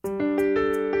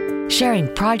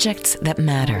sharing projects that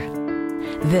matter.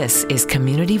 This is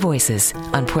Community Voices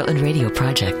on Portland Radio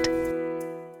Project.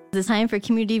 It's time for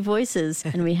Community Voices,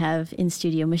 and we have in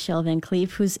studio Michelle Van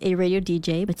Cleef, who's a radio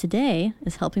DJ, but today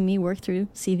is helping me work through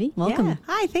CV. Welcome. Yeah.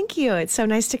 Hi, thank you. It's so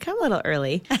nice to come a little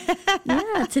early.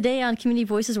 Yeah, today on Community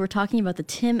Voices, we're talking about the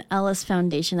Tim Ellis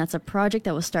Foundation. That's a project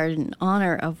that was started in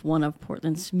honor of one of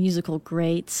Portland's musical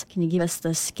greats. Can you give us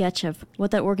the sketch of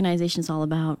what that organization is all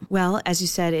about? Well, as you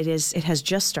said, it has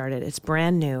just started. It's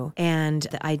brand new. And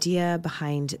the idea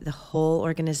behind the whole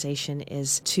organization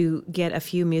is to get a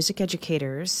few music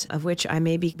educators, of which I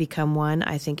may become one.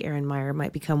 I think Aaron Meyer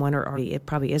might become one, or already it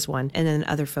probably is one, and then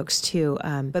other folks too.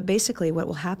 But basically what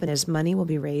will happen is money will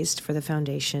be raised for the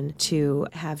foundation to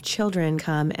have children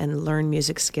come and learn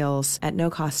music skills at no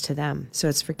cost to them. So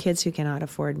it's for kids who cannot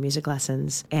afford music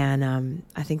lessons. And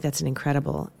I think that's an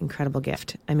incredible, incredible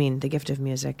gift. I mean, the gift of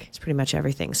music is pretty much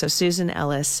everything. So Susan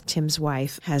Ellis, Tim's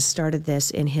wife, has started this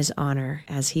in his honor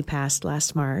as he passed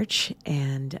last March.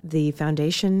 And the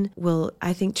foundation will,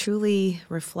 I think, truly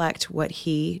reflect what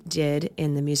he did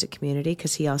in the music community,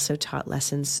 because he also taught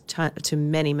lessons to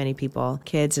many, many people,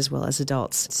 kids as well as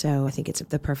adults. So I think it's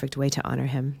the perfect way to honor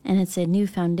him. And it's a new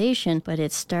foundation, but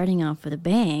it's starting off with a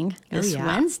bang this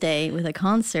Wednesday with a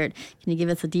concert. Can you give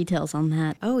us the details on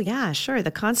that? Oh, yeah, sure.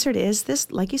 The concert is this,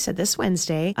 like you said, this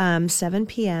Wednesday, 7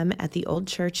 p.m. at the Old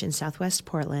Church in Southwest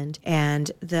Portland.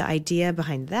 And the idea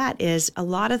behind that is a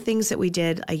lot of things that we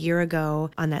did a year ago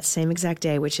on that same exact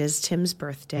day, which is Tim's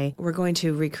birthday, we're going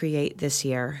to recreate this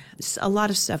year. A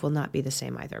lot of stuff will not be the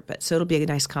same either, but so it'll be a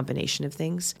nice combination of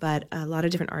things. But a lot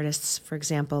of different artists, for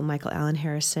example, Michael Allen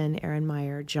Harrison, Aaron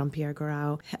Meyer, Jean-Pierre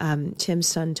Garau, Tim's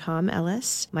son Tom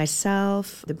Ellis,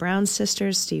 myself, the Brown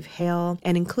sisters, Steve Hale,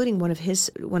 and including one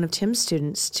of Tim's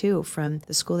students too from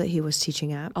the school that he was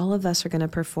teaching at. All of us are going to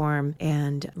perform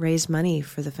and raise money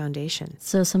for the foundation.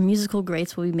 So some musical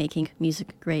greats will be making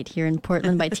music great here in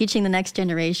Portland by teaching the next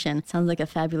generation. Sounds like a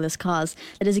fabulous cause.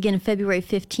 It is again February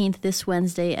 15th, this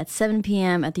Wednesday at 7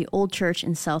 p.m. at the Old Church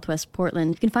in Southwest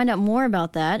Portland. You can find out more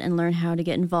about that and learn how to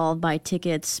get involved, buy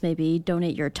tickets, maybe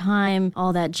donate your time,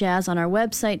 all that jazz on our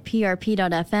website,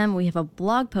 prp.fm. We have a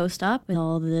blog post up with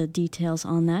all the details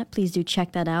on that. Please do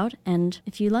check that out. And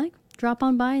if you like, drop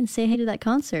on by and say hey to that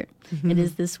concert. It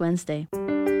is this Wednesday.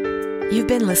 You've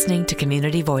been listening to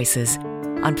Community Voices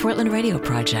on Portland Radio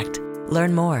Project.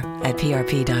 Learn more at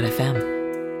prp.fm.